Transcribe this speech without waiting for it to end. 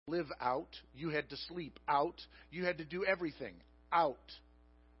live out. You had to sleep out. You had to do everything out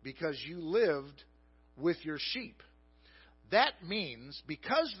because you lived with your sheep. That means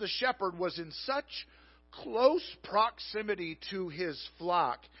because the shepherd was in such close proximity to his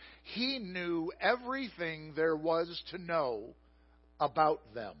flock, he knew everything there was to know about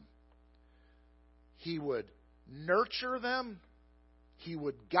them. He would nurture them, he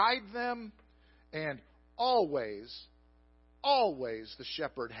would guide them, and always the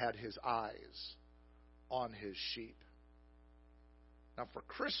shepherd had his eyes on his sheep. Now for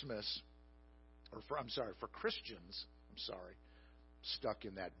Christians, stuck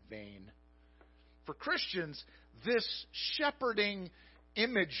in that vein. For Christians, this shepherding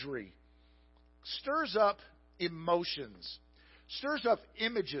imagery stirs up emotions, stirs up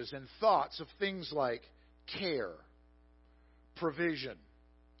images and thoughts of things like care, provision,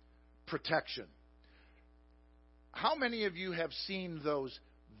 protection. How many of you have seen those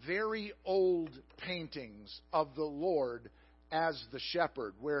very old paintings of the Lord as the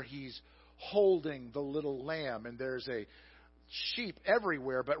shepherd, where he's holding the little lamb and there's a sheep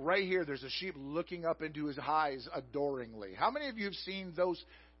everywhere, but right here there's a sheep looking up into his eyes adoringly? How many of you have seen those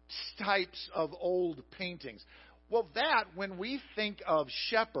types of old paintings? Well, when we think of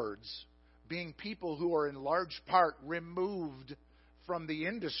shepherds being people who are in large part removed from the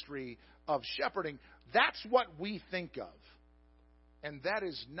industry of shepherding, that's what we think of. And that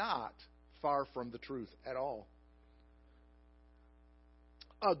is not far from the truth at all.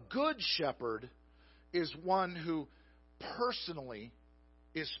 A good shepherd is one who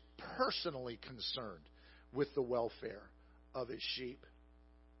is personally concerned with the welfare of his sheep.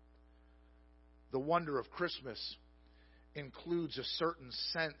 The wonder of Christmas includes a certain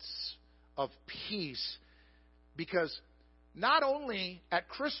sense of peace, because not only at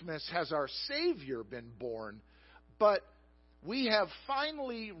Christmas has our Savior been born, but we have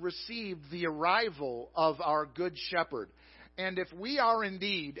finally received the arrival of our Good Shepherd. And if we are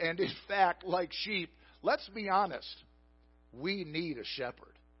indeed, and in fact, like sheep, let's be honest, we need a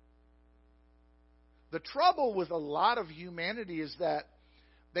shepherd. The trouble with a lot of humanity is that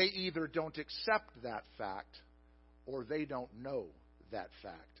they either don't accept that fact or they don't know that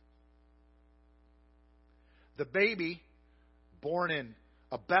fact. The baby born in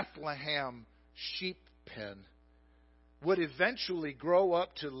a Bethlehem sheep pen would eventually grow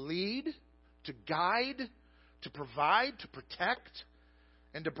up to lead, to guide, to provide, to protect,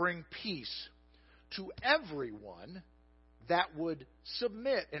 and to bring peace to everyone that would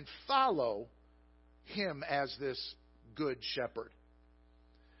submit and follow him as this good shepherd.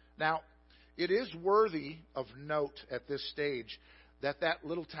 Now, it is worthy of note at this stage that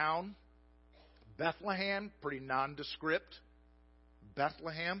little town, Bethlehem, pretty nondescript,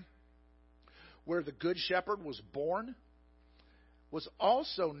 Bethlehem, where the Good Shepherd was born, was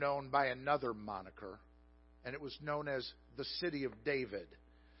also known by another moniker, and it was known as the City of David.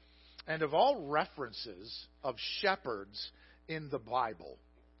 And of all references of shepherds in the Bible,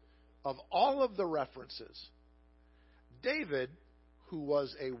 of all of the references, David, who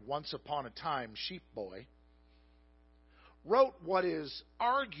was a once-upon-a-time sheep boy, wrote what is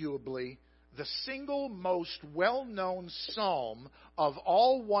arguably the single most well-known psalm of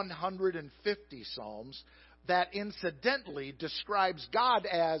all 150 psalms that incidentally describes God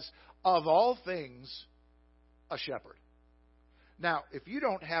as, of all things, a shepherd. Now, if you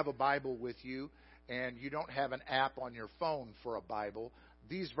don't have a Bible with you and you don't have an app on your phone for a Bible,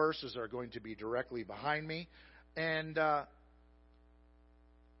 these verses are going to be directly behind me. And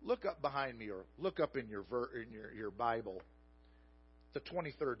look up behind me, or look up in your Bible, the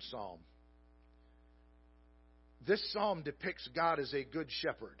 23rd Psalm. This psalm depicts God as a good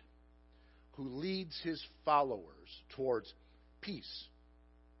shepherd who leads his followers towards peace.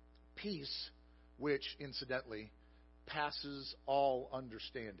 Peace, which, incidentally, passes all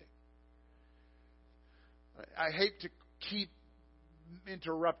understanding. I hate to keep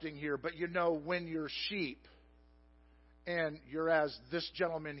interrupting here, but when you're sheep and you're, as this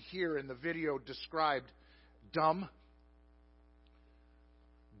gentleman here in the video described, dumb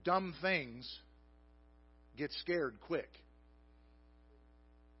things get scared quick.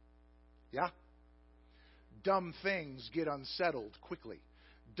 Yeah? Dumb things get unsettled quickly.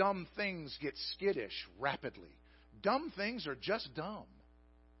 Dumb things get skittish rapidly. Dumb things are just dumb.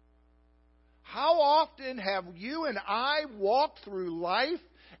 How often have you and I walked through life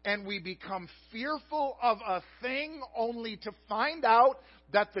and we become fearful of a thing only to find out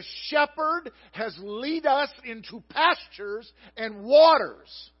that the shepherd has led us into pastures and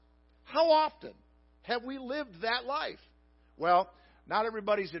waters? How often have we lived that life? Well, not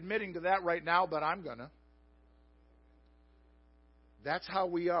everybody's admitting to that right now, but I'm going to. That's how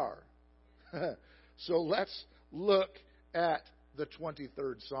we are. So let's look at the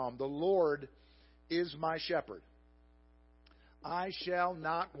 23rd Psalm. The Lord is my shepherd. I shall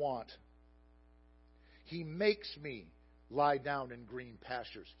not want. He makes me lie down in green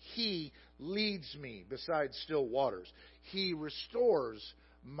pastures. He leads me beside still waters. He restores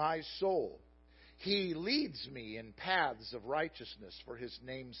my soul. He leads me in paths of righteousness for His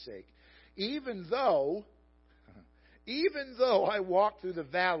name's sake. Even though I walk through the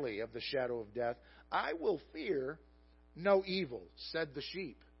valley of the shadow of death, I will fear no evil, said the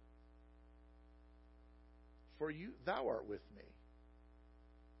sheep. For thou art with me.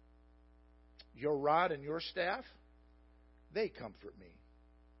 Your rod and your staff, they comfort me.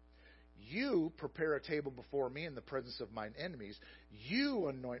 You prepare a table before me in the presence of mine enemies. You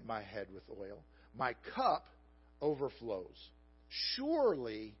anoint my head with oil. My cup overflows.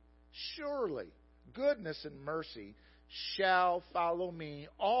 Surely, goodness and mercy shall follow me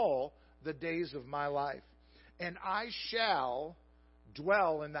all the days of my life, and I shall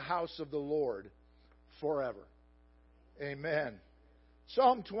dwell in the house of the Lord forever. Amen.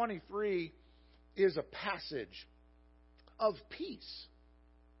 Psalm 23 is a passage of peace.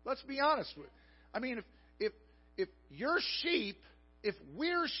 Let's be honest with. I mean, if you're sheep, if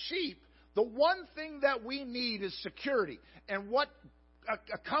we're sheep, the one thing that we need is security, and what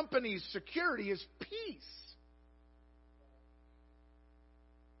accompanies security is peace.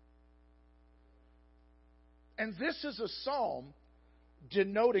 And this is a psalm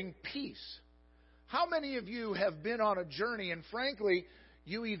denoting peace. How many of you have been on a journey and frankly,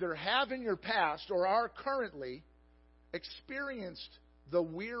 you either have in your past or are currently experienced the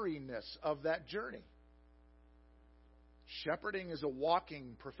weariness of that journey? Shepherding is a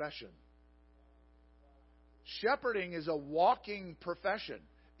walking profession. Shepherding is a walking profession.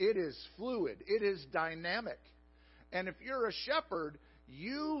 It is fluid. It is dynamic. And if you're a shepherd,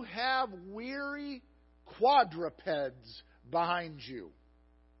 you have weary quadrupeds behind you.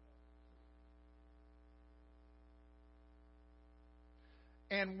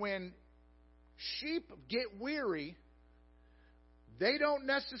 And when sheep get weary, they don't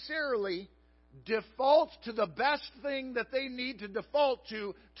necessarily default to the best thing that they need to default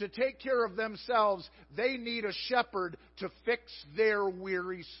to take care of themselves. They need a shepherd to fix their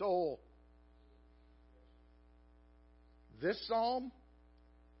weary soul. This psalm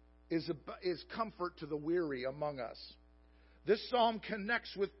is comfort to the weary among us. This psalm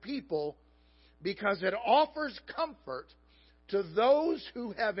connects with people because it offers comfort to those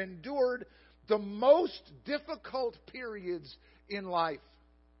who have endured the most difficult periods in life.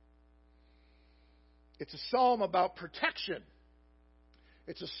 It's a psalm about protection.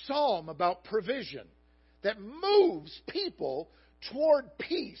 It's a psalm about provision that moves people toward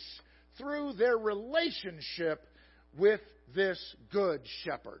peace through their relationship with this good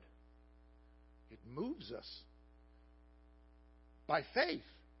shepherd. It moves us by faith.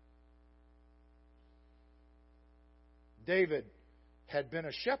 David had been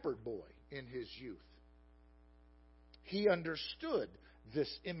a shepherd boy in his youth. He understood this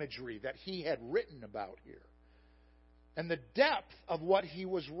imagery that he had written about here and the depth of what he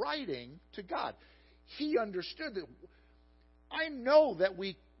was writing to God. He understood that. I know that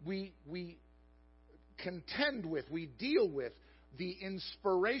we contend with, we deal with the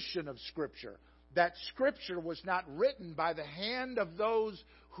inspiration of Scripture. That Scripture was not written by the hand of those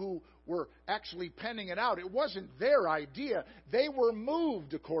who were actually penning it out. It wasn't their idea. They were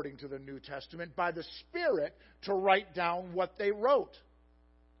moved, according to the New Testament, by the Spirit to write down what they wrote.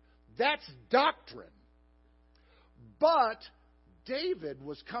 That's doctrine. But David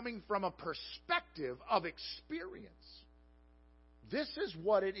was coming from a perspective of experience. This is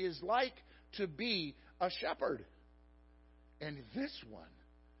what it is like to be a shepherd. And this one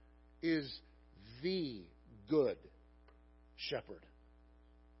is the good shepherd.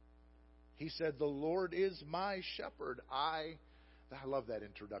 He said, "The Lord is my shepherd." I love that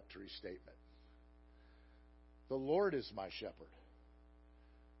introductory statement. The Lord is my shepherd.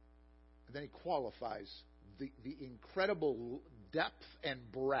 And then he qualifies the incredible depth and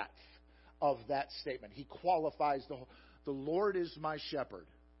breadth of that statement. He qualifies the Lord is my shepherd.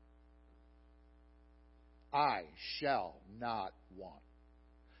 I shall not want.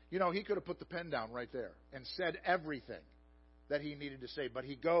 You know, he could have put the pen down right there and said everything that he needed to say. But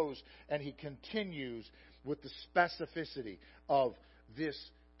he goes and he continues with the specificity of this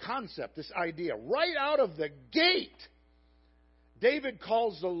concept, this idea. Right out of the gate, David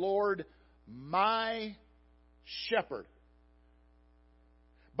calls the Lord my shepherd.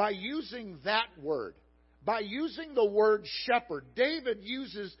 By using that word, by using the word shepherd, David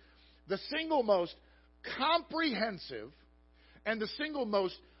uses the single most comprehensive and the single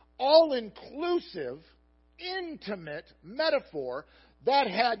most all-inclusive, intimate metaphor that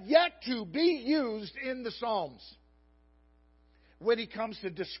had yet to be used in the Psalms when he comes to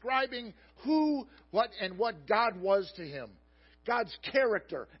describing who, what, and what God was to him. God's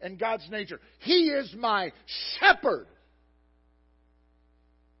character and God's nature. He is my shepherd.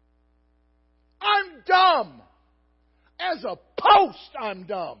 I'm dumb. As a post, I'm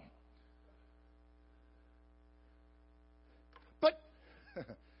dumb. But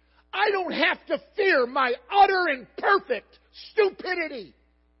I don't have to fear my utter and perfect stupidity.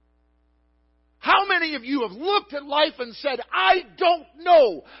 How many of you have looked at life and said, I don't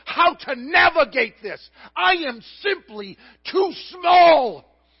know how to navigate this. I am simply too small.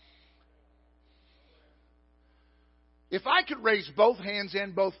 If I could raise both hands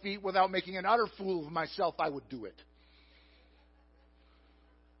and both feet without making an utter fool of myself, I would do it.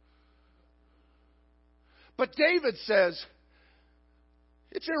 But David says,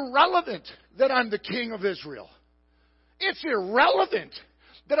 it's irrelevant that I'm the king of Israel. It's irrelevant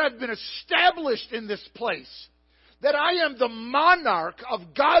that I've been established in this place, that I am the monarch of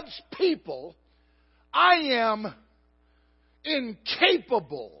God's people. I am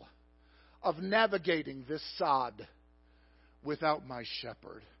incapable of navigating this sod without my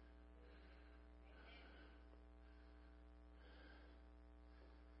shepherd.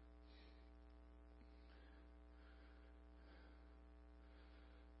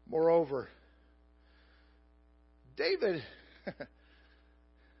 Moreover, David,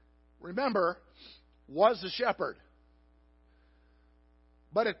 remember, was a shepherd.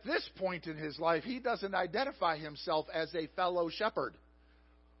 But at this point in his life, he doesn't identify himself as a fellow shepherd.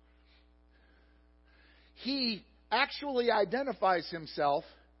 He actually identifies himself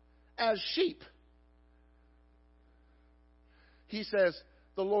as sheep. He says,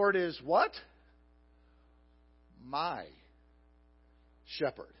 the Lord is what? My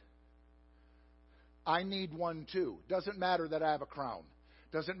shepherd. I need one too. Doesn't matter that I have a crown.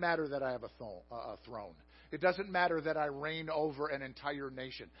 Doesn't matter that I have a throne. It doesn't matter that I reign over an entire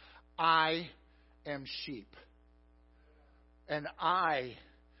nation. I am sheep. And I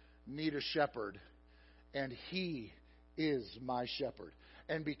need a shepherd. And he is my shepherd.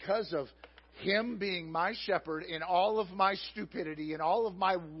 And because of him being my shepherd in all of my stupidity, in all of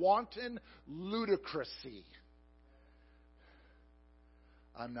my wanton ludicrousy,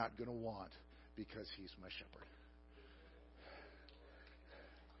 I'm not going to want, because he's my shepherd.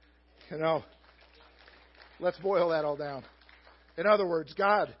 You know, let's boil that all down. In other words,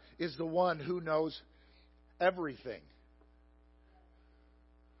 God is the one who knows everything.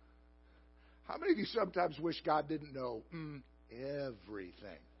 How many of you sometimes wish God didn't know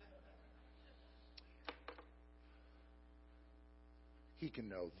everything? He can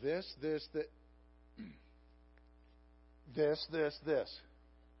know this.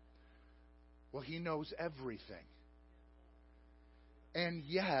 Well, he knows everything. And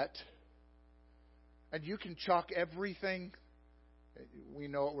yet, and you can chalk everything, we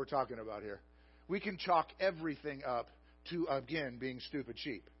know what we're talking about here. We can chalk everything up to, again, being stupid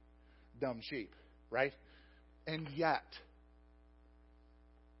sheep, dumb sheep, right? And yet,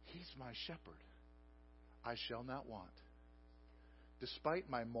 he's my shepherd. I shall not want. Despite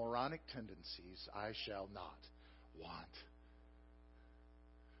my moronic tendencies, I shall not want.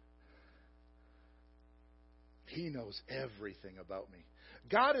 He knows everything about me.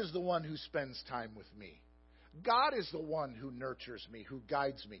 God is the one who spends time with me. God is the one who nurtures me, who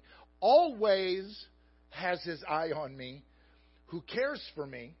guides me. Always has his eye on me, who cares for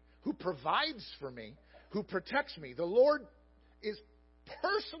me, who provides for me, who protects me. The Lord is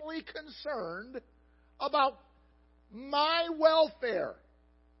personally concerned about my welfare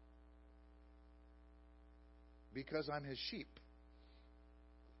because I'm his sheep.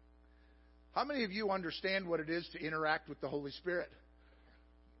 How many of you understand what it is to interact with the Holy Spirit?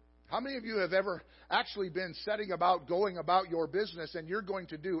 How many of you have ever actually been setting about going about your business and you're going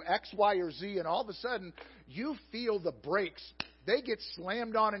to do X, Y, or Z, and all of a sudden you feel the brakes. They get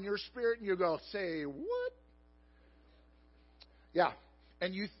slammed on in your spirit and you go, say, what? Yeah.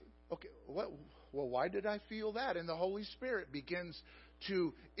 And you, okay, what? Well, why did I feel that? And the Holy Spirit begins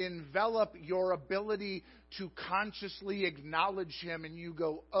to envelop your ability to consciously acknowledge him, and you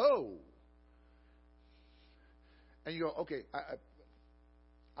go, oh. And you go, okay,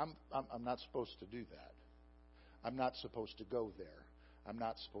 I'm not supposed to do that. I'm not supposed to go there. I'm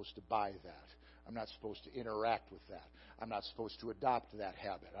not supposed to buy that. I'm not supposed to interact with that. I'm not supposed to adopt that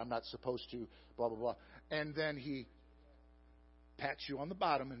habit. I'm not supposed to blah, blah, blah. And then he pats you on the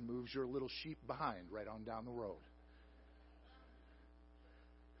bottom and moves your little sheep behind right on down the road.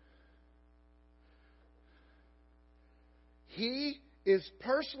 He is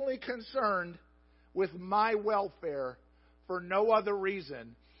personally concerned with my welfare for no other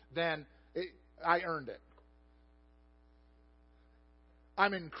reason than I earned it.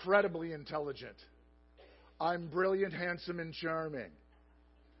 I'm incredibly intelligent. I'm brilliant, handsome, and charming.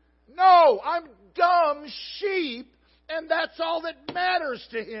 No, I'm dumb sheep, and that's all that matters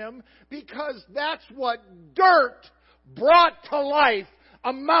to him, because that's what dirt brought to life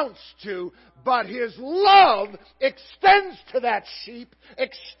amounts to. But his love extends to that sheep,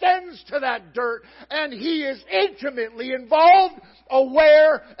 extends to that dirt, and he is intimately involved,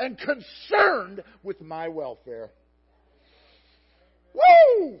 aware, and concerned with my welfare.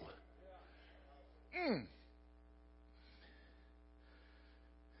 Woo!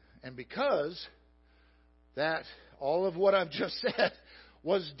 And because that, all of what I've just said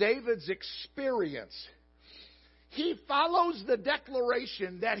was David's experience, he follows the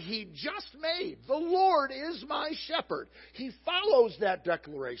declaration that he just made. The Lord is my shepherd. He follows that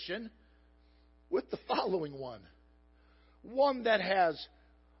declaration with the following one. One that has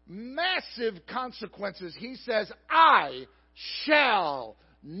massive consequences. He says, I shall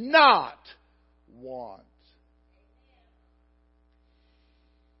not want.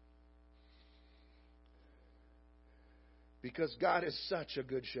 Because God is such a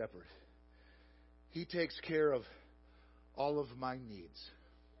good shepherd. He takes care of all of my needs.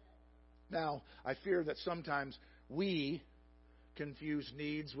 Now, I fear that sometimes we confuse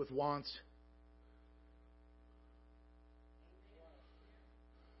needs with wants.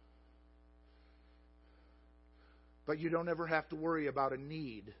 But you don't ever have to worry about a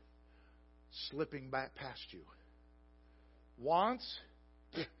need slipping back past you. Wants?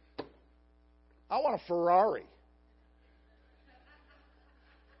 I want a Ferrari.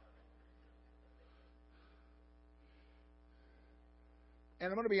 And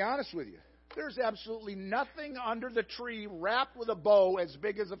I'm going to be honest with you. There's absolutely nothing under the tree wrapped with a bow as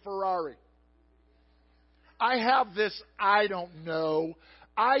big as a Ferrari. I have this, I don't know,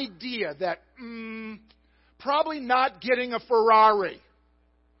 idea that probably not getting a Ferrari.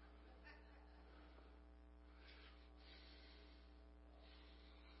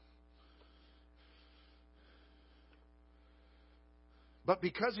 But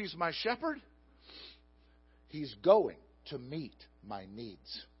because he's my shepherd, he's going to meet my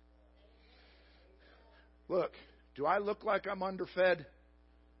needs. Look, do I look like I'm underfed?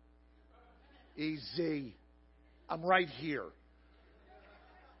 Easy. I'm right here.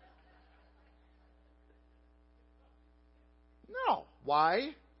 No.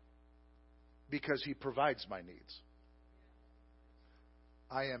 Why? Because he provides my needs.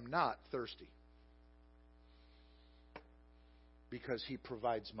 I am not thirsty. Because he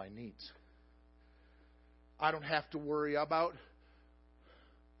provides my needs. I don't have to worry about,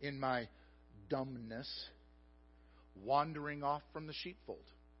 in my dumbness, wandering off from the sheepfold.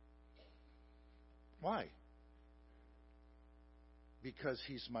 Why? Because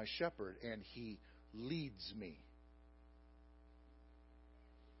he's my shepherd and he leads me.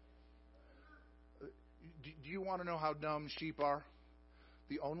 Do you want to know how dumb sheep are?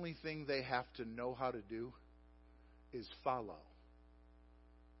 The only thing they have to know how to do is follow.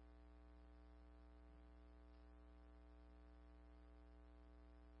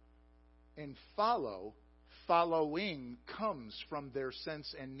 And following comes from their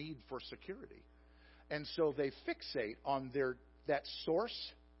sense and need for security. And so they fixate on that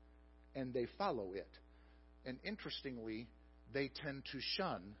source and they follow it. And interestingly, they tend to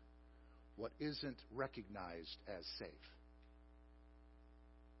shun what isn't recognized as safe.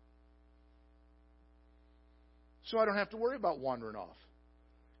 So I don't have to worry about wandering off.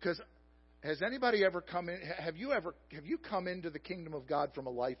 Because has anybody ever come in? Have you come into the kingdom of God from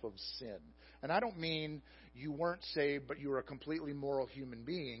a life of sin? And I don't mean you weren't saved, but you were a completely moral human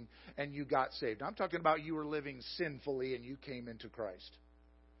being and you got saved. I'm talking about you were living sinfully and you came into Christ.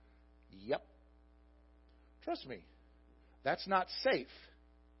 Yep. Trust me, that's not safe.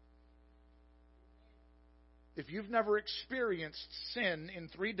 If you've never experienced sin in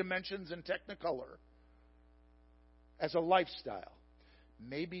 3 dimensions and technicolor as a lifestyle,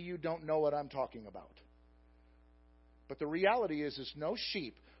 maybe you don't know what I'm talking about. But the reality is no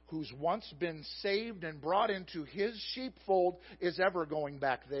sheep who's once been saved and brought into his sheepfold is ever going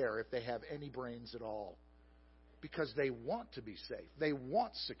back there if they have any brains at all. Because they want to be safe. They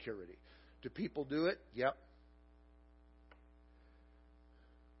want security. Do people do it? Yep.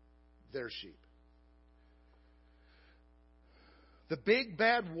 They're sheep. The big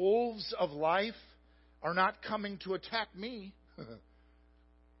bad wolves of life are not coming to attack me.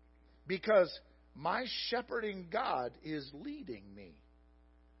 Because my shepherding God is leading me.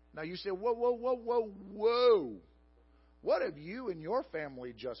 Now you say, whoa. What have you and your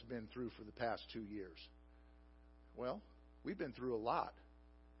family just been through for the past 2 years? Well, we've been through a lot.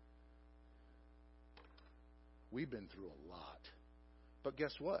 We've been through a lot. But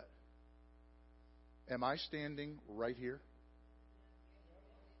guess what? Am I standing right here?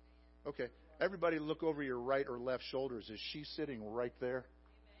 Okay. Everybody look over your right or left shoulders. Is she sitting right there?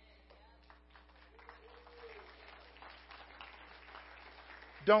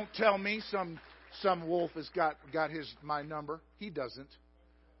 Don't tell me some wolf has got my number. He doesn't.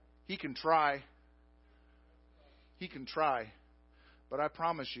 He can try. He can try. But I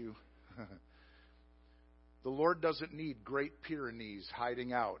promise you, the Lord doesn't need great Pyrenees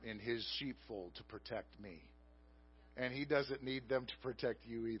hiding out in His sheepfold to protect me. And He doesn't need them to protect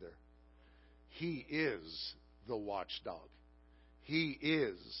you either. He is the watchdog. He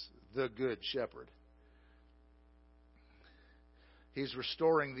is the good shepherd. He's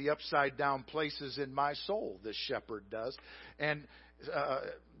restoring the upside down places in my soul, this shepherd does. And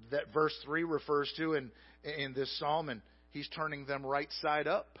that verse 3 refers to in this psalm, and He's turning them right side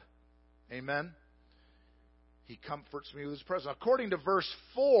up. Amen. He comforts me with His presence. According to verse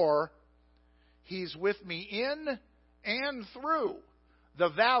 4, He's with me in and through the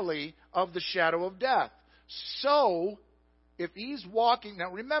valley of the shadow of death. So, if He's walking...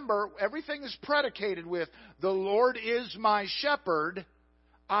 Now remember, everything is predicated with, the Lord is my shepherd,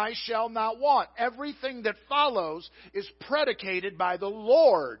 I shall not want. Everything that follows is predicated by the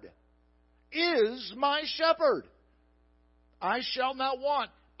Lord is my shepherd. I shall not want.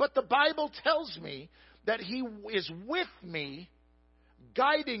 But the Bible tells me that He is with me,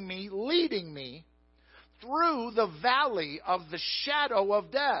 guiding me, leading me through the valley of the shadow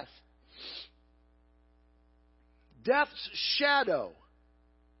of death. Death's shadow.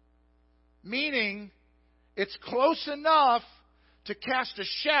 Meaning, it's close enough to cast a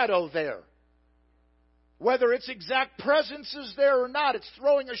shadow there. Whether its exact presence is there or not, it's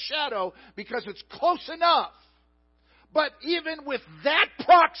throwing a shadow because it's close enough. But even with that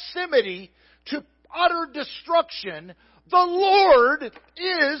proximity to utter destruction, the Lord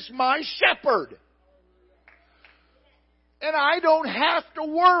is my shepherd. And I don't have to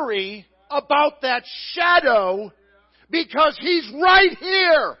worry about that shadow because He's right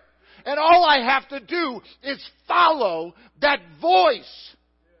here. And all I have to do is follow that voice.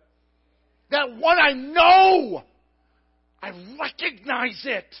 That one I know. I recognize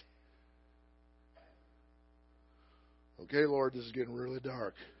it. Okay, Lord, this is getting really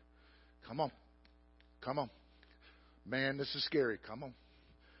dark. Come on. Come on. Man, this is scary. Come on.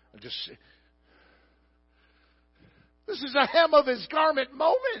 This is a hem of His garment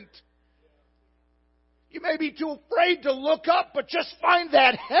moment. You may be too afraid to look up, but just find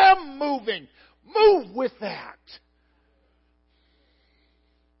that hem moving. Move with that.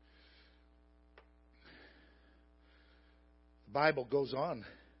 The Bible goes on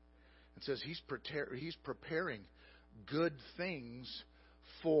and says He's preparing good things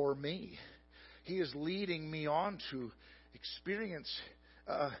for me. He is leading me on to experience,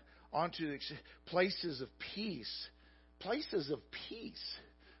 onto places of peace. Places of peace.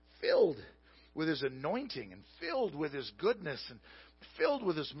 Filled with His anointing and filled with His goodness and filled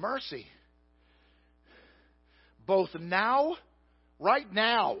with His mercy. Both now, right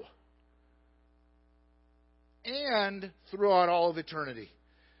now, and throughout all of eternity.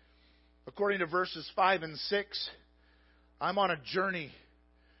 According to verses 5 and 6, I'm on a journey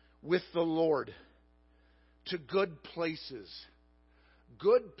with the Lord to good places.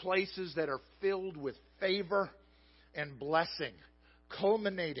 Good places that are filled with favor and blessing.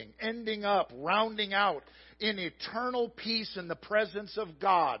 Culminating, ending up, rounding out in eternal peace in the presence of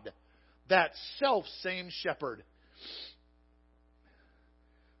God. That self-same shepherd.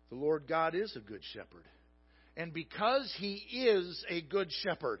 The Lord God is a good shepherd. And because He is a good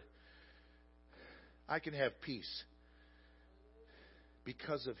shepherd, I can have peace.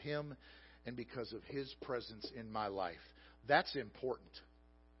 Because of Him and because of His presence in my life. That's important.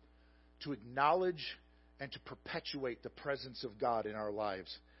 To acknowledge and to perpetuate the presence of God in our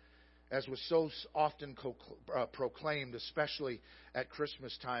lives. As was so often proclaimed, especially at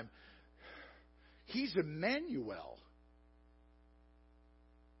Christmas time, He's Emmanuel.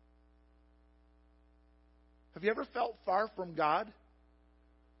 Have you ever felt far from God?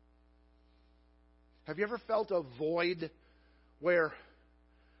 Have you ever felt a void where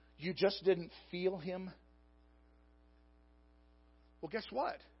you just didn't feel Him? Well, guess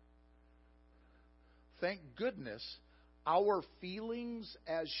what? Thank goodness our feelings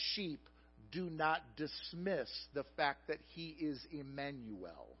as sheep do not dismiss the fact that He is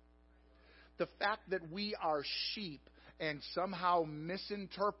Emmanuel. The fact that we are sheep and somehow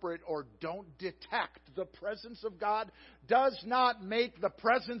misinterpret or don't detect the presence of God does not make the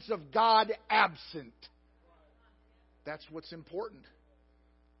presence of God absent. That's what's important.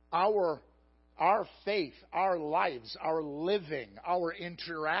 Our faith, our lives, our living, our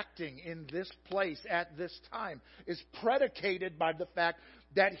interacting in this place at this time is predicated by the fact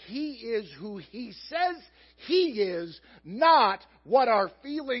that He is who He says He is, not what our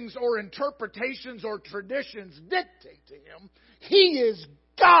feelings or interpretations or traditions dictate to Him. He is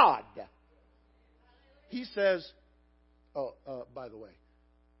God. He says, by the way,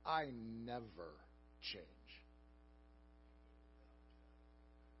 I never change.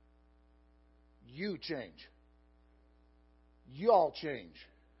 You change. Y'all change.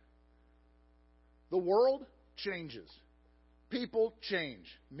 The world changes. People change.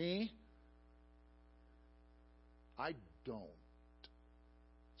 Me, I don't.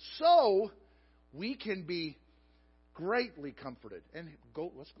 So, we can be greatly comforted. And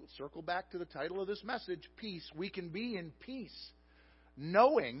let's circle back to the title of this message, peace. We can be in peace,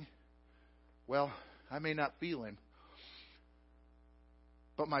 knowing, well, I may not feel Him,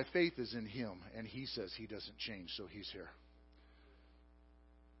 but my faith is in Him, and He says He doesn't change, so He's here.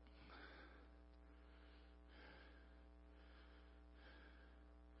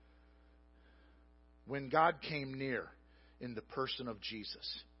 When God came near in the person of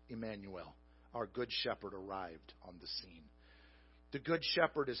Jesus, Emmanuel, our Good Shepherd, arrived on the scene. The Good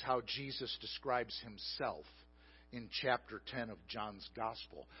Shepherd is how Jesus describes Himself in chapter 10 of John's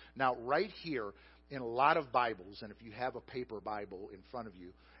Gospel. Now, right here, in a lot of Bibles, and if you have a paper Bible in front of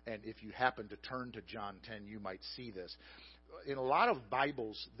you, and if you happen to turn to John 10, you might see this. In a lot of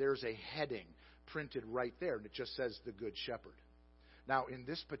Bibles, there's a heading printed right there, and it just says the Good Shepherd. Now, in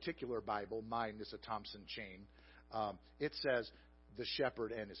this particular Bible, mine is a Thompson chain, it says the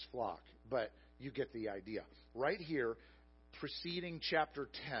shepherd and his flock. But you get the idea. Right here, preceding chapter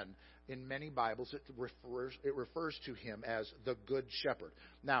 10, in many Bibles, it refers to Him as the Good Shepherd.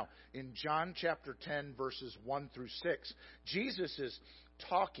 Now, in John chapter 10, verses 1 through 6, Jesus is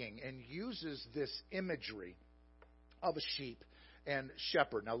talking and uses this imagery of a sheep and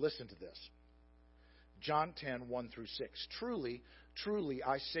shepherd. Now, listen to this. John 10, 1 through 6. Truly, truly,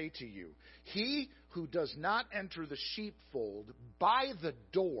 I say to you, he who does not enter the sheepfold by the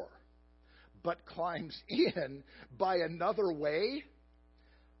door, but climbs in by another way,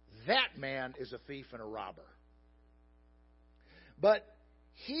 that man is a thief and a robber. But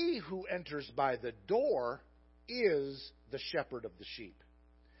he who enters by the door is the shepherd of the sheep.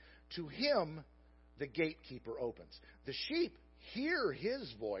 To him the gatekeeper opens. The sheep hear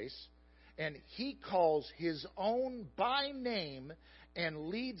his voice, and he calls his own by name and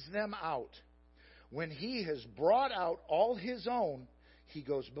leads them out. When he has brought out all his own, he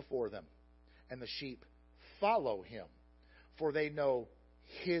goes before them, and the sheep follow him, for they know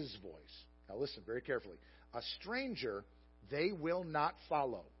his voice. Now listen very carefully. A stranger they will not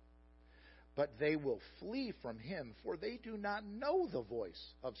follow, but they will flee from him, for they do not know the voice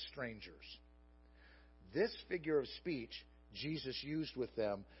of strangers. This figure of speech Jesus used with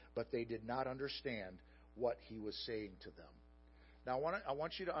them, but they did not understand what He was saying to them. Now, I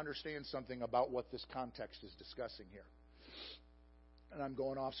want you to understand something about what this context is discussing here. And I'm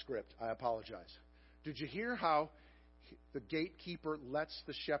going off script. I apologize. Did you hear how the gatekeeper lets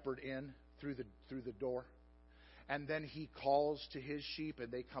the shepherd in through the door? And then he calls to his sheep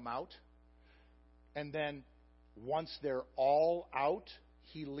and they come out. And then once they're all out,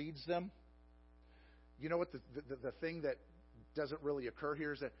 he leads them. You know what the thing that doesn't really occur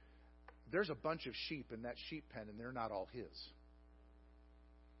here is that there's a bunch of sheep in that sheep pen and they're not all his.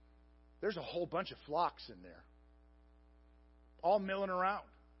 There's a whole bunch of flocks in there, all milling around.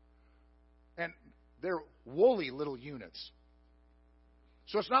 And they're woolly little units.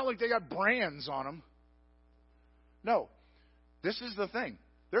 So it's not like they got brands on them. No, this is the thing.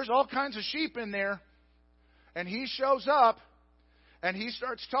 There's all kinds of sheep in there. And he shows up, and he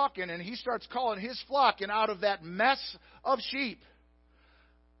starts talking, and he starts calling his flock, and out of that mess of sheep,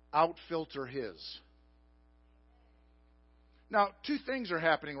 out filter his. Now, two things are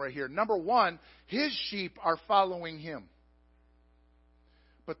happening right here. Number one, his sheep are following him.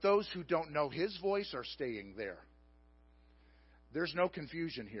 But those who don't know his voice are staying there. There's no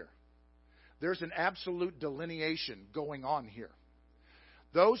confusion here. There's an absolute delineation going on here.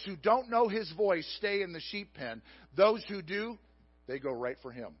 Those who don't know his voice stay in the sheep pen. Those who do, they go right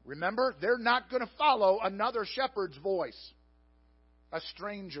for him. Remember, they're not going to follow another shepherd's voice. A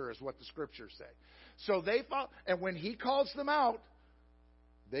stranger is what the scriptures say. So they follow, and when he calls them out,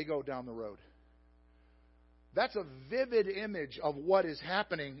 they go down the road. That's a vivid image of what is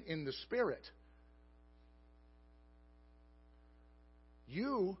happening in the Spirit.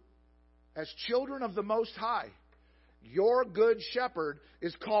 You, as children of the Most High, your good shepherd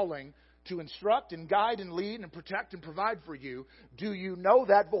is calling to instruct and guide and lead and protect and provide for you. Do you know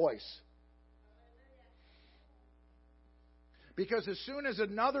that voice? Because as soon as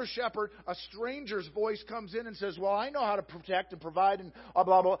another shepherd, a stranger's voice comes in and says, well, I know how to protect and provide and blah,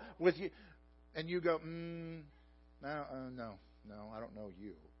 blah, blah with you. And you go, no, I don't know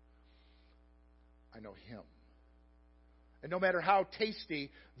you. I know him. And no matter how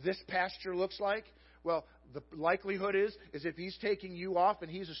tasty this pasture looks like, well, the likelihood is if he's taking you off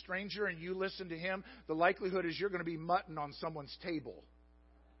and he's a stranger and you listen to him, the likelihood is you're going to be mutton on someone's table.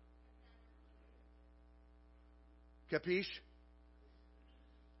 Capiche?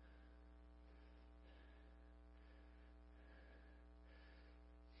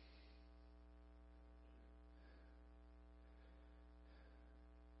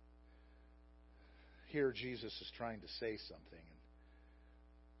 Here Jesus is trying to say something.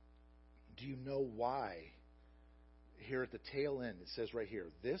 Do you know why? Here at the tail end, it says right here,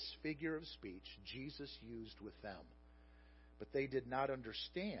 this figure of speech Jesus used with them. But they did not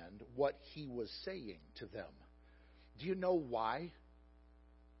understand what he was saying to them. Do you know why?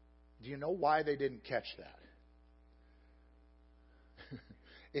 Do you know why they didn't catch that?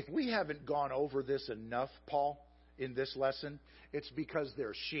 If we haven't gone over this enough, Paul, in this lesson, it's because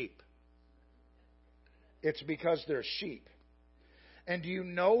they're sheep. It's because they're sheep. And do you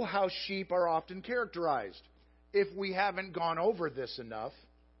know how sheep are often characterized? If we haven't gone over this enough,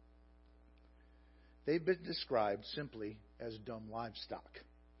 they've been described simply as dumb livestock.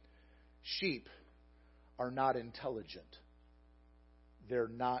 Sheep are not intelligent. They're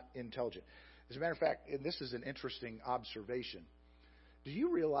not intelligent. As a matter of fact, and this is an interesting observation, do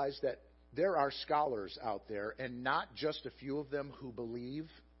you realize that there are scholars out there, and not just a few of them, who believe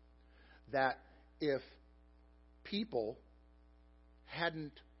that if people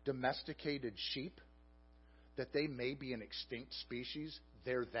hadn't domesticated sheep, that they may be an extinct species?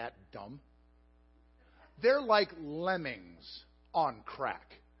 They're that dumb. They're like lemmings on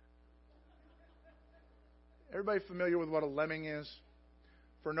crack. Everybody familiar with what a lemming is?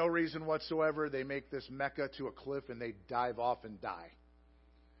 For no reason whatsoever, they make this mecca to a cliff and they dive off and die.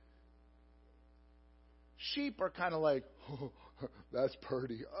 Sheep are kind of like, oh, that's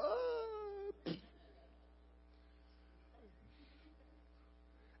pretty.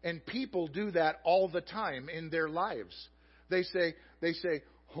 And people do that all the time in their lives. They say,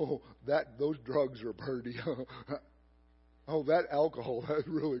 oh, those drugs are pretty. Oh, that alcohol, that's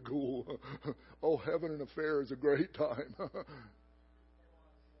really cool. Oh, having an affair is a great time.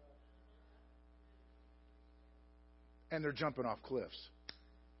 And they're jumping off cliffs.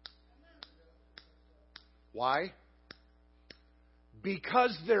 Why?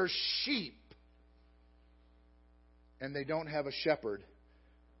 Because they're sheep. And they don't have a shepherd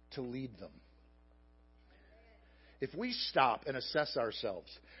to lead them. If we stop and assess ourselves,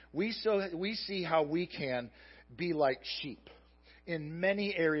 we see how we can be like sheep in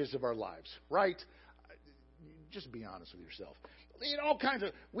many areas of our lives, right? Just be honest with yourself. In all kinds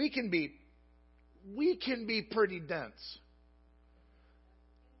of, we can be pretty dense.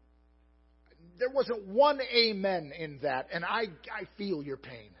 There wasn't one amen in that, and I feel your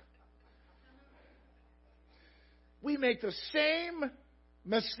pain. We make the same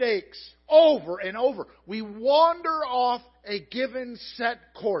mistakes over and over. We wander off a given set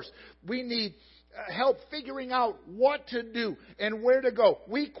course. We need help figuring out what to do and where to go.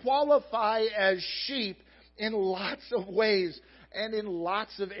 We qualify as sheep in lots of ways and in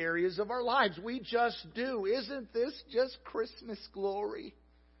lots of areas of our lives. We just do. Isn't this just Christmas glory?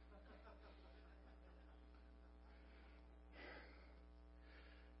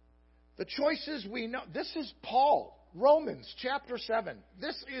 The choices we know. This is Paul. Romans chapter 7.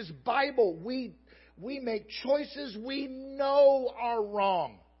 This is Bible. We make choices we know are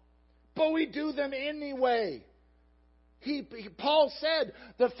wrong, but we do them anyway. Paul said,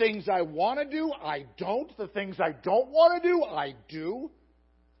 the things I want to do, I don't. The things I don't want to do, I do.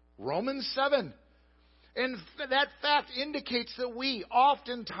 Romans 7. And that fact indicates that we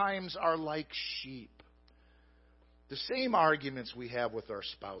oftentimes are like sheep. The same arguments we have with our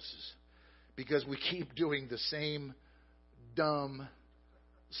spouses, because we keep doing the same dumb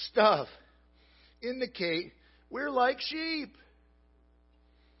stuff, indicate we're like sheep.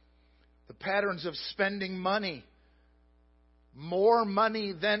 The patterns of spending money, more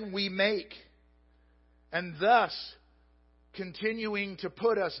money than we make, and thus continuing to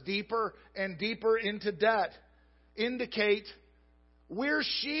put us deeper and deeper into debt, indicate we're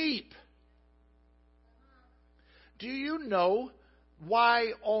sheep. Do you know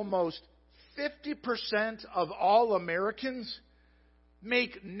why almost 50% of all Americans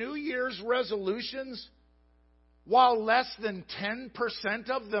make New Year's resolutions while less than 10%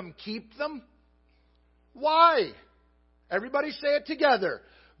 of them keep them? Why? Everybody say it together.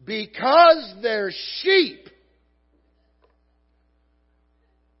 Because they're sheep.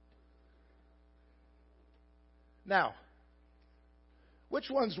 Now, which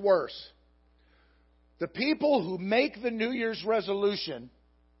one's worse? The people who make the New Year's resolution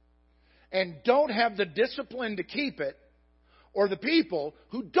and don't have the discipline to keep it, or the people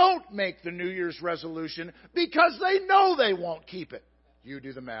who don't make the New Year's resolution because they know they won't keep it? You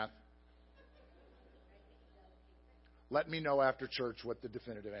do the math. Let me know after church what the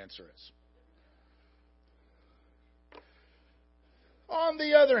definitive answer is. On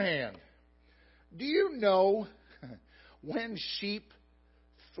the other hand, do you know when sheep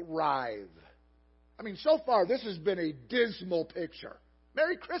thrive? I mean, so far this has been a dismal picture.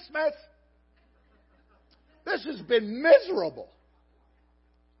 Merry Christmas! This has been miserable.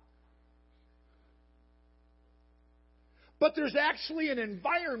 But there's actually an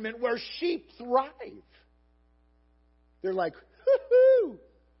environment where sheep thrive. They're like, hoo-hoo!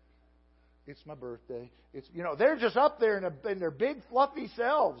 It's my birthday. They're just up there in their big fluffy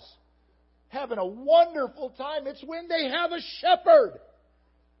selves, having a wonderful time. It's when they have a shepherd.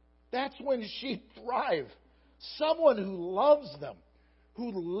 That's when sheep thrive. Someone who loves them,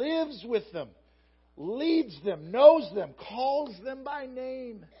 who lives with them, leads them, knows them, calls them by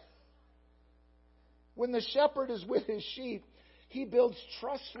name. When the shepherd is with his sheep, he builds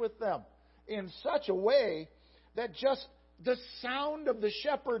trust with them in such a way that just the sound of the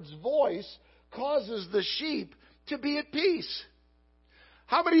shepherd's voice causes the sheep to be at peace.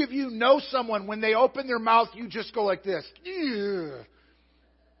 How many of you know someone, when they open their mouth, you just go like this? Ugh.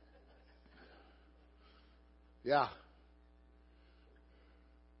 Yeah.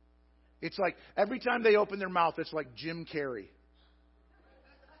 It's like every time they open their mouth, it's like Jim Carrey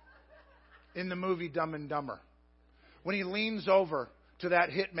in the movie Dumb and Dumber. When he leans over to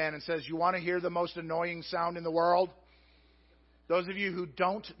that hitman and says, "You want to hear the most annoying sound in the world?" Those of you who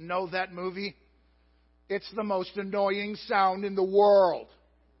don't know that movie, it's the most annoying sound in the world.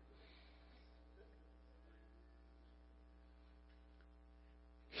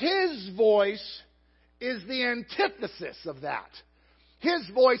 His voice is the antithesis of that. His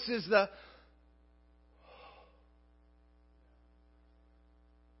voice is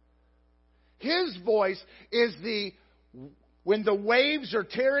when the waves are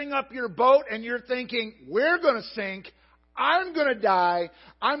tearing up your boat and you're thinking, we're going to sink, I'm going to die,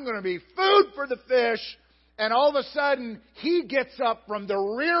 I'm going to be food for the fish, and all of a sudden he gets up from the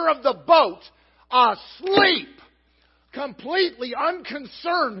rear of the boat asleep, completely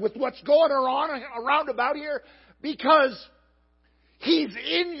unconcerned with what's going on around about here, because he's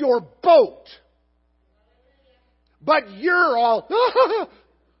in your boat. But you're all...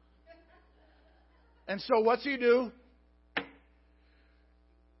 And so what's he do?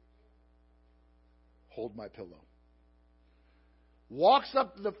 Hold my pillow. Walks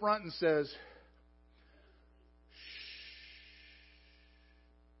up to the front and says, shh.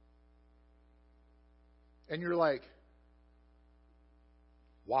 And you're like,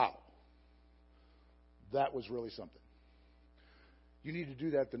 wow, that was really something. You need to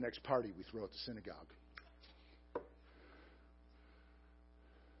do that at the next party we throw at the synagogue.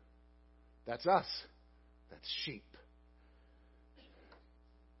 That's us. That's sheep.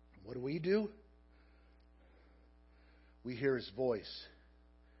 What do? We hear his voice.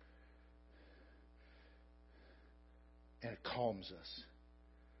 And it calms us.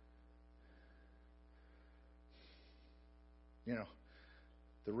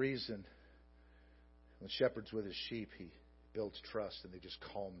 The reason when the shepherd's with his sheep, he builds trust and they just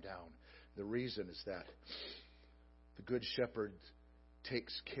calm down. The reason is that the good shepherd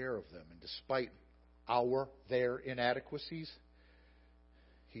takes care of them. And despite their inadequacies,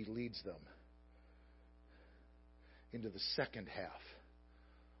 he leads them into the second half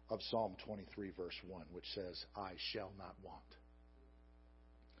of Psalm 23, verse 1, which says, I shall not want.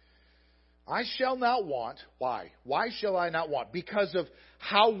 I shall not want. Why? Why shall I not want? Because of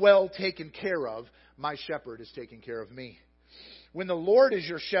how well taken care of my shepherd is taking care of me. When the Lord is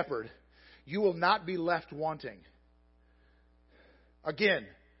your shepherd, you will not be left wanting. Again,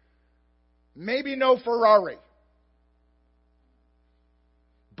 maybe no Ferrari.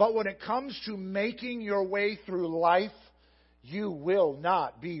 But when it comes to making your way through life, you will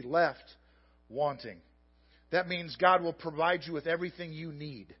not be left wanting. That means God will provide you with everything you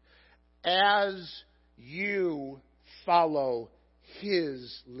need as you follow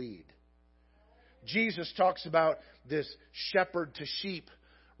His lead. Jesus talks about this shepherd to sheep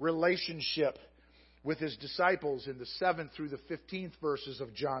relationship with his disciples in the 7th through the 15th verses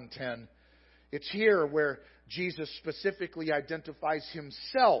of John 10. It's here where Jesus specifically identifies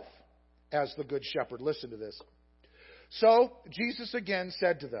himself as the Good Shepherd. Listen to this. So Jesus again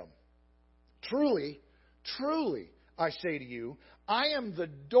said to them, "Truly, truly, I say to you, I am the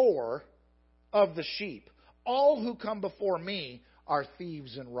door of the sheep. All who come before me are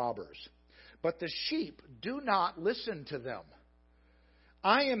thieves and robbers, but the sheep do not listen to them.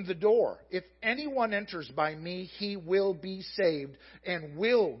 I am the door. If anyone enters by me, he will be saved and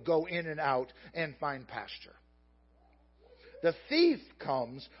will go in and out and find pasture. The thief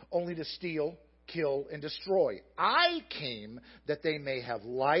comes only to steal, kill, and destroy. I came that they may have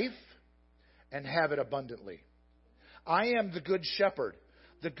life and have it abundantly. I am the good shepherd.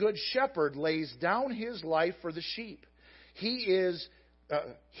 The good shepherd lays down his life for the sheep. He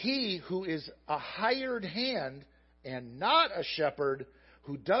who is a hired hand and not a shepherd,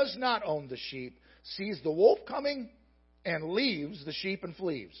 who does not own the sheep, sees the wolf coming and leaves the sheep and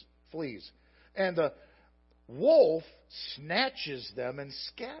flees. And the wolf snatches them and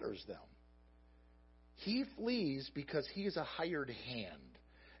scatters them. He flees because he is a hired hand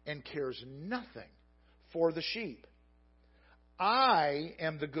and cares nothing for the sheep. I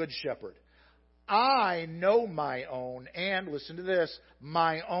am the good shepherd. I know my own, and listen to this,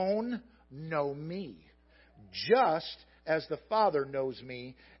 my own know me, just as the Father knows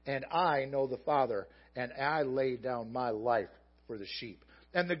me, and I know the Father, and I lay down my life for the sheep.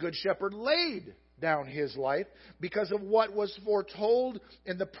 And the good shepherd laid down his life because of what was foretold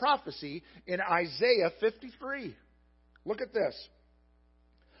in the prophecy in Isaiah 53. Look at this.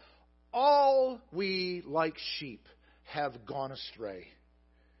 All we like sheep have gone astray.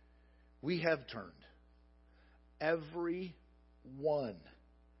 We have turned every one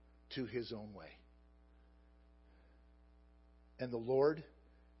to his own way. And the Lord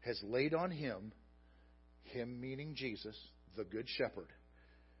has laid on him meaning Jesus, the good shepherd,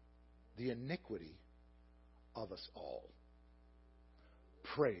 the iniquity of us all.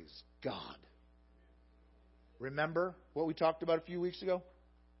 Praise God. Remember what we talked about a few weeks ago?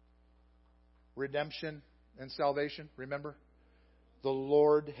 Redemption and salvation, remember? The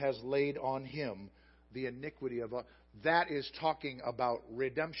Lord has laid on him the iniquity of us. That is talking about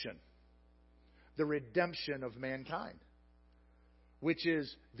redemption. The redemption of mankind, which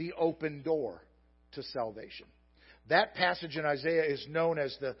is the open door to salvation. That passage in Isaiah is known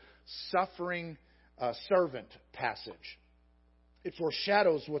as the suffering servant passage. It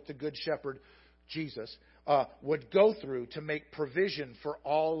foreshadows what the Good Shepherd, Jesus, would go through to make provision for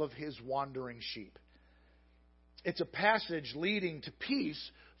all of his wandering sheep. It's a passage leading to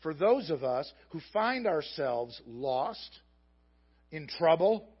peace for those of us who find ourselves lost, in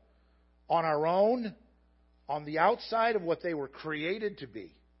trouble, on our own, on the outside of what they were created to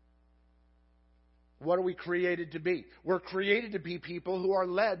be. What are we created to be? We're created to be people who are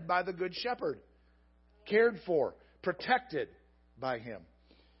led by the Good Shepherd, cared for, protected by him.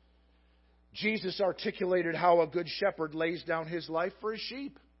 Jesus articulated how a good shepherd lays down his life for his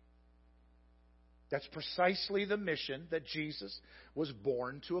sheep. That's precisely the mission that Jesus was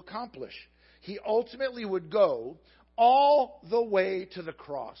born to accomplish. He ultimately would go all the way to the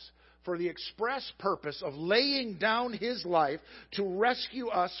cross for the express purpose of laying down his life to rescue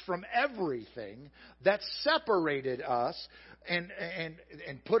us from everything that separated us and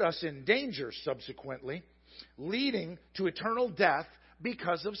put us in danger subsequently, leading to eternal death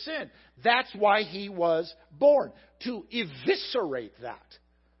because of sin. That's why he was born, to eviscerate that.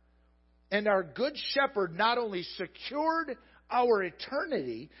 And our Good Shepherd not only secured our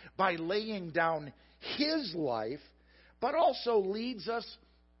eternity by laying down his life, but also leads us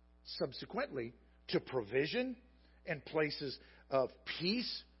subsequently to provision and places of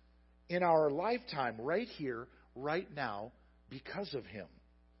peace in our lifetime, right here, right now, because of him.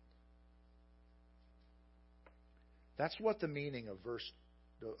 That's what the meaning of verse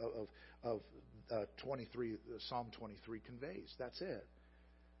of 23, Psalm 23 conveys. That's it.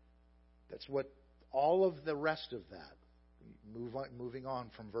 That's what all of the rest of that. Moving on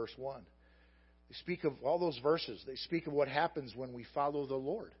from verse 1. They speak of all those verses. They speak of what happens when we follow the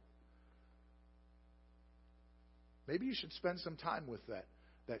Lord. Maybe you should spend some time with that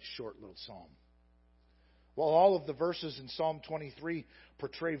short little psalm. While all of the verses in Psalm 23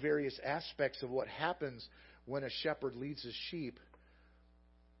 portray various aspects of what happens when a shepherd leads his sheep,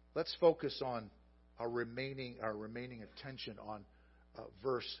 let's focus on our remaining attention on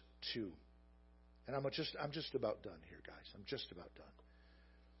verse 2. And I'm just about done here, guys. I'm just about done.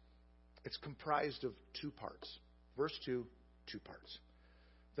 It's comprised of two parts. Verse 2, two parts.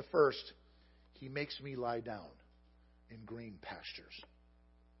 The first, he makes me lie down in green pastures.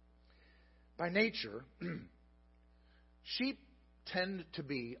 By nature, sheep tend to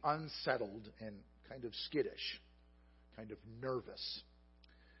be unsettled and kind of skittish, kind of nervous.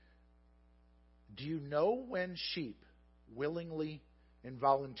 Do you know when sheep willingly and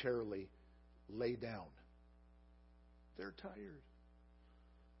voluntarily lay down? They're tired.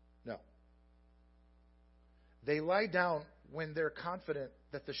 No. They lie down when they're confident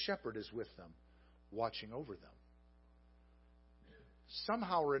that the shepherd is with them, watching over them.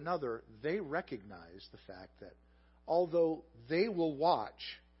 Somehow or another, they recognize the fact that although they will watch,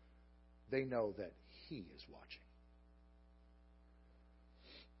 they know that He is watching.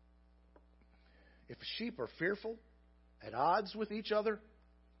 If sheep are fearful, at odds with each other,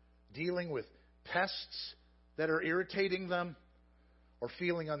 dealing with pests that are irritating them, or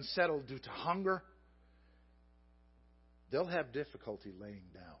feeling unsettled due to hunger, they'll have difficulty laying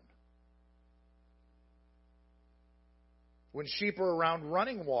down. When sheep are around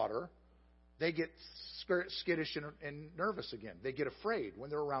running water, they get skittish and nervous again. They get afraid when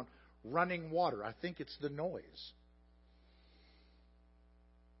they're around running water. I think it's the noise.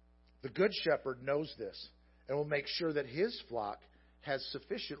 The good shepherd knows this and will make sure that his flock has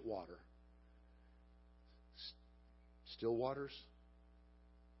sufficient water. Still waters,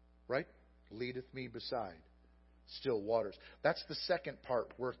 right? Leadeth me beside still waters. That's the second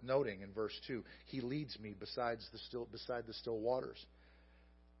part worth noting in verse 2. He leads me beside the still waters.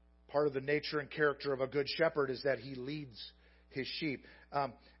 Part of the nature and character of a good shepherd is that he leads his sheep.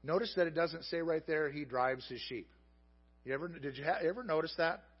 Notice that it doesn't say right there he drives his sheep. Did you ever notice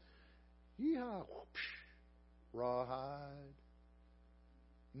that? Yeehaw, whoosh, rawhide.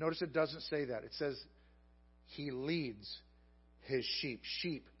 Notice it doesn't say that. It says he leads his sheep.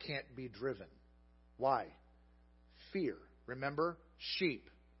 Sheep can't be driven. Why? Fear. Remember? Sheep.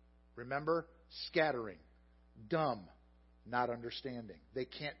 Remember? Scattering. Dumb. Not understanding. They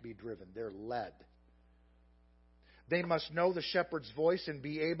can't be driven. They're led. They must know the shepherd's voice and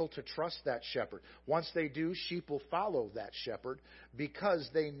be able to trust that shepherd. Once they do, sheep will follow that shepherd because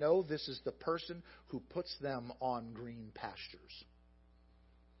they know this is the person who puts them on green pastures.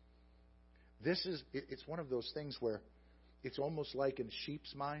 It's one of those things where it's almost like in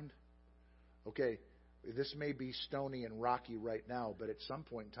sheep's mind. Okay, this may be stony and rocky right now, but at some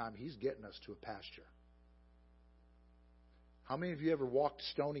point in time, He's getting us to a pasture. How many of you ever walked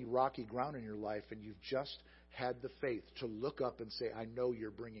stony, rocky ground in your life and you've just had the faith to look up and say, I know You're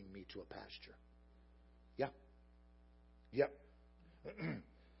bringing me to a pasture? Yeah. Yep.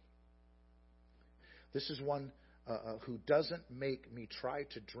 This is one who doesn't make me try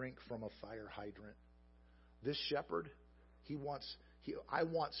to drink from a fire hydrant. This shepherd, I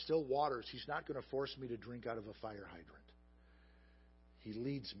want still waters. He's not going to force me to drink out of a fire hydrant. He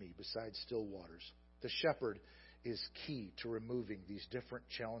leads me beside still waters. The shepherd is key to removing these different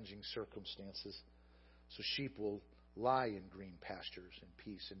challenging circumstances. So sheep will lie in green pastures in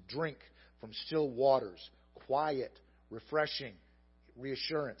peace and drink from still waters, quiet, refreshing,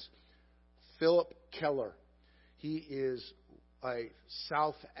 reassurance. Philip Keller, he is a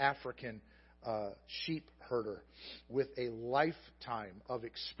South African sheep herder with a lifetime of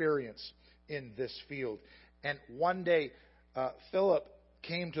experience in this field. And one day, Philip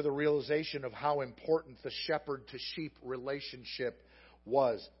came to the realization of how important the shepherd-to-sheep relationship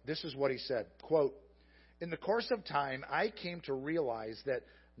was. This is what he said, quote, "In the course of time, I came to realize that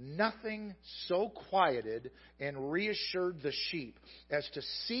nothing so quieted and reassured the sheep as to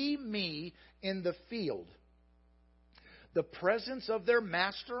see me in the field. The presence of their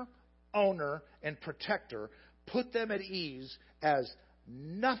master, owner, and protector put them at ease as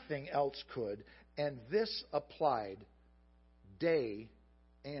nothing else could, and this applied day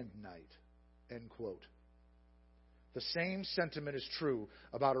and night." End quote. The same sentiment is true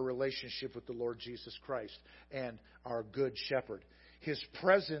about our relationship with the Lord Jesus Christ and our Good Shepherd. His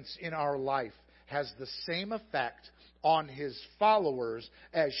presence in our life has the same effect on His followers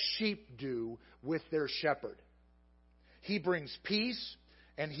as sheep do with their shepherd. He brings peace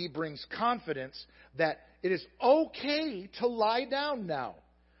and He brings confidence that it is okay to lie down now.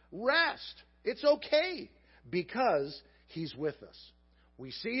 Rest. It's okay because He's with us.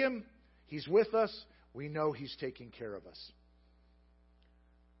 We see Him. He's with us. We know He's taking care of us.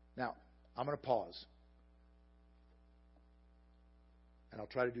 Now, I'm going to pause. And I'll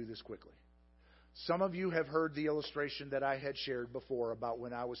try to do this quickly. Some of you have heard the illustration that I had shared before about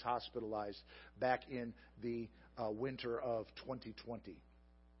when I was hospitalized back in the winter of 2020.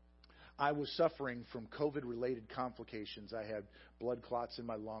 I was suffering from COVID-related complications. I had blood clots in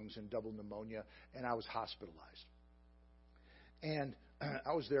my lungs and double pneumonia, and I was hospitalized. And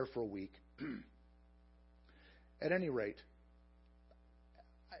I was there for a week. At any rate,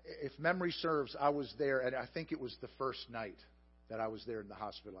 if memory serves, I was there, and I think it was the first night that I was there in the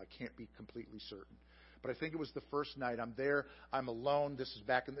hospital. I can't be completely certain. But I think it was the first night. I'm there. I'm alone. This is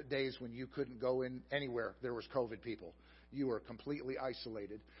back in the days when you couldn't go in anywhere. There was COVID people. You were completely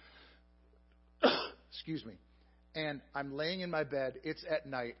isolated. Excuse me. And I'm laying in my bed. It's at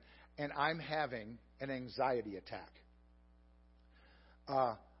night, and I'm having an anxiety attack.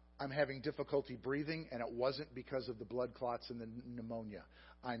 I'm having difficulty breathing, and it wasn't because of the blood clots and the pneumonia.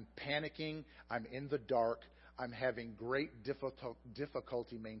 I'm panicking. I'm in the dark. I'm having great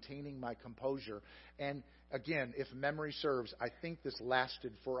difficulty maintaining my composure. And again, if memory serves, I think this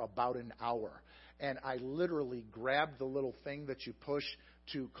lasted for about an hour. And I literally grabbed the little thing that you push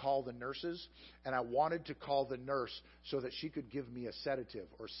to call the nurses, and I wanted to call the nurse so that she could give me a sedative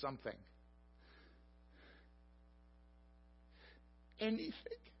or something. Anything.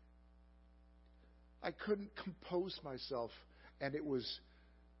 I couldn't compose myself, and it was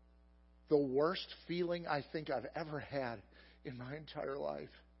the worst feeling I think I've ever had in my entire life.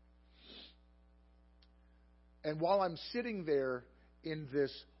 And while I'm sitting there in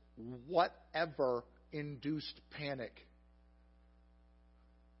this whatever-induced panic,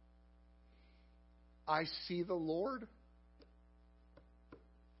 I see the Lord.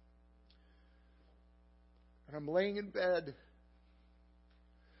 And I'm laying in bed,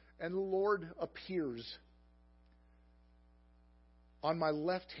 and the Lord appears on my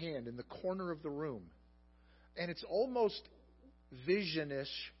left hand in the corner of the room. And it's almost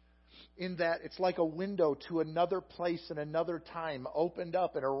visionish in that it's like a window to another place and another time opened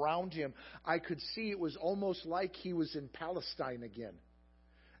up, and around him I could see it was almost like he was in Palestine again.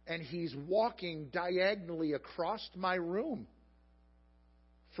 And he's walking diagonally across my room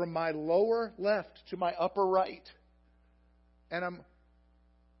from my lower left to my upper right. And I'm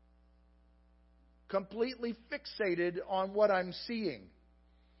completely fixated on what I'm seeing.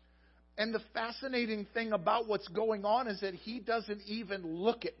 And the fascinating thing about what's going on is that he doesn't even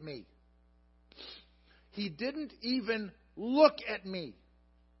look at me. He didn't even look at me.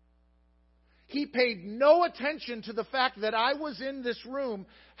 He paid no attention to the fact that I was in this room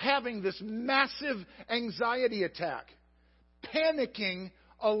having this massive anxiety attack, panicking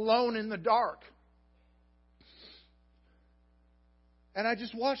alone in the dark. And I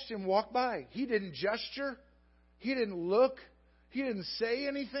just watched him walk by. He didn't gesture. He didn't look. He didn't say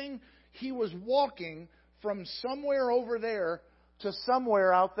anything. He was walking from somewhere over there to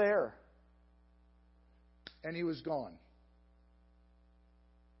somewhere out there. And he was gone.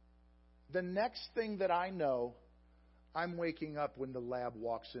 The next thing that I know, I'm waking up when the lab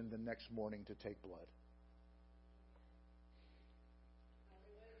walks in the next morning to take blood.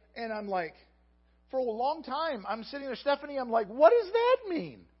 And I'm like, for a long time, I'm sitting there, Stephanie, I'm like, what does that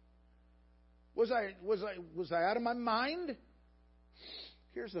mean? Was I out of my mind?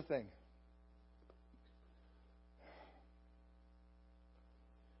 Here's the thing.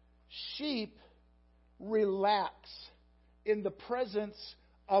 Sheep relax in the presence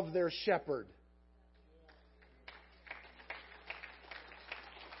of their shepherd.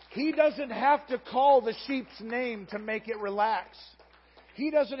 He doesn't have to call the sheep's name to make it relax. He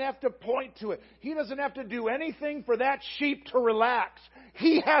doesn't have to point to it. He doesn't have to do anything for that sheep to relax.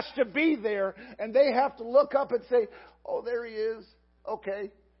 He has to be there, and they have to look up and say, oh, there he is.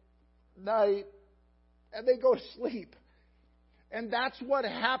 Okay. Night. And they go to sleep. And that's what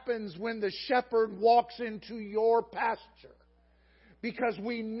happens when the shepherd walks into your pasture. Because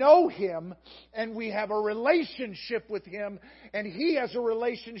we know Him and we have a relationship with Him and He has a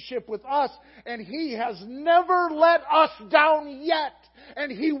relationship with us and He has never let us down yet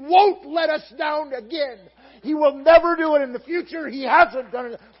and He won't let us down again. He will never do it in the future. He hasn't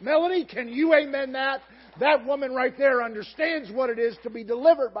done it. Melanie, can you amen that? That woman right there understands what it is to be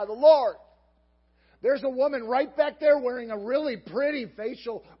delivered by the Lord. There's a woman right back there wearing a really pretty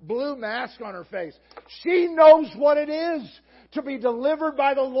facial blue mask on her face. She knows what it is to be delivered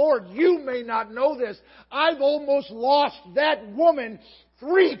by the Lord. You may not know this. I've almost lost that woman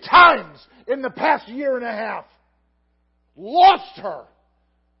 3 times in the past year and a half. Lost her.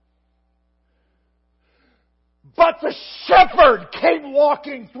 But the shepherd came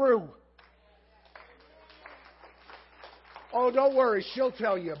walking through. Oh, don't worry. She'll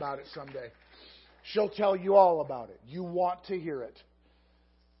tell you about it someday. She'll tell you all about it. You want to hear it.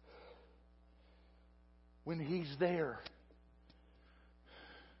 When He's there,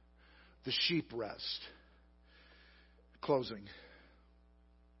 the sheep rest. Closing.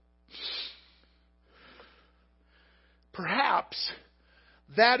 Perhaps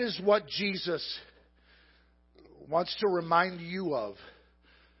that is what Jesus wants to remind you of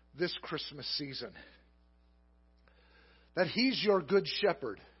this Christmas season. That He's your good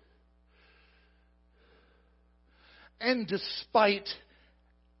shepherd. And despite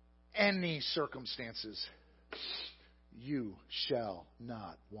any circumstances, you shall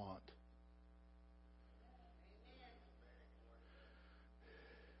not want.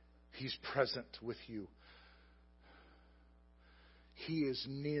 He's present with you. He is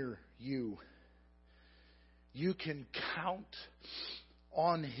near you. You can count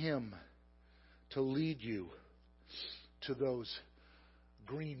on Him to lead you to those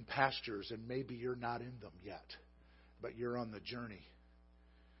green pastures, and maybe you're not in them yet, but you're on the journey.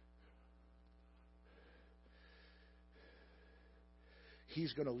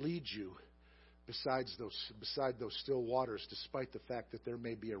 He's going to lead you beside those still waters, despite the fact that there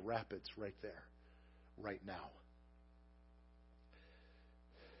may be a rapids right there, right now.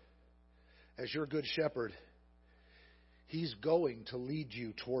 As your good shepherd, He's going to lead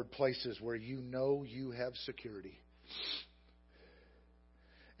you toward places where you know you have security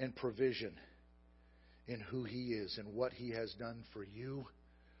and provision in who He is and what He has done for you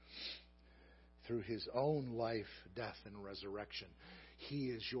through His own life, death, and resurrection. He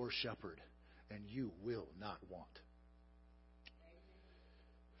is your shepherd, and you will not want.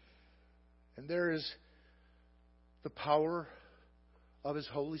 And there is the power of His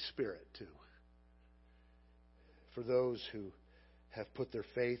Holy Spirit, too, for those who have put their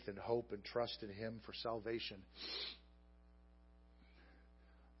faith and hope and trust in Him for salvation.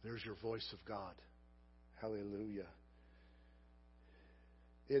 There's your voice of God. Hallelujah.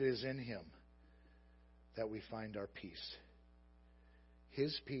 It is in Him that we find our peace.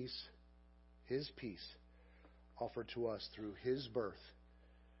 His peace offered to us through His birth,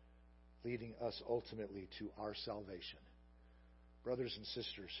 leading us ultimately to our salvation. Brothers and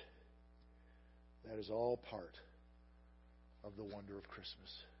sisters, that is all part of the wonder of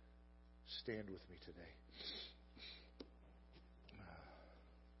Christmas. Stand with me today.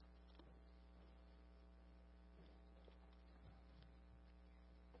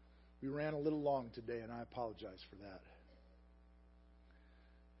 We ran a little long today, and I apologize for that.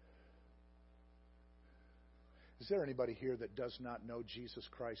 Is there anybody here that does not know Jesus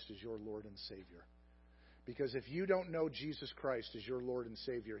Christ as your Lord and Savior? Because if you don't know Jesus Christ as your Lord and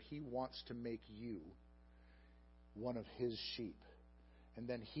Savior, He wants to make you one of His sheep. And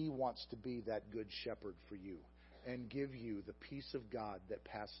then He wants to be that good shepherd for you and give you the peace of God that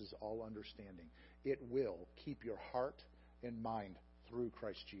passes all understanding. It will keep your heart and mind through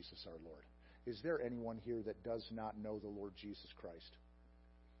Christ Jesus our Lord. Is there anyone here that does not know the Lord Jesus Christ?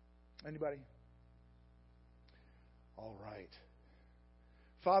 Anybody? All right.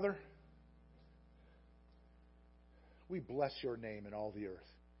 Father, we bless your name in all the earth.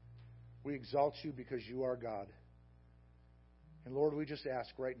 We exalt you because you are God. And Lord, we just ask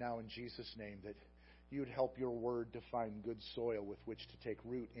right now in Jesus' name that you would help your word to find good soil with which to take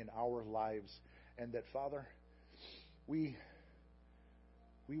root in our lives. And that, Father, we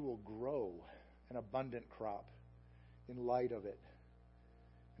will grow an abundant crop in light of it.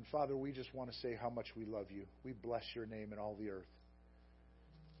 And Father, we just want to say how much we love you. We bless your name in all the earth.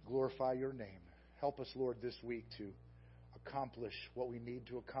 Glorify your name. Help us, Lord, this week to accomplish what we need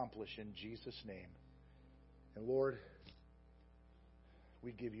to accomplish in Jesus' name. And Lord,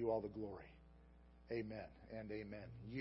 we give you all the glory. Amen and amen.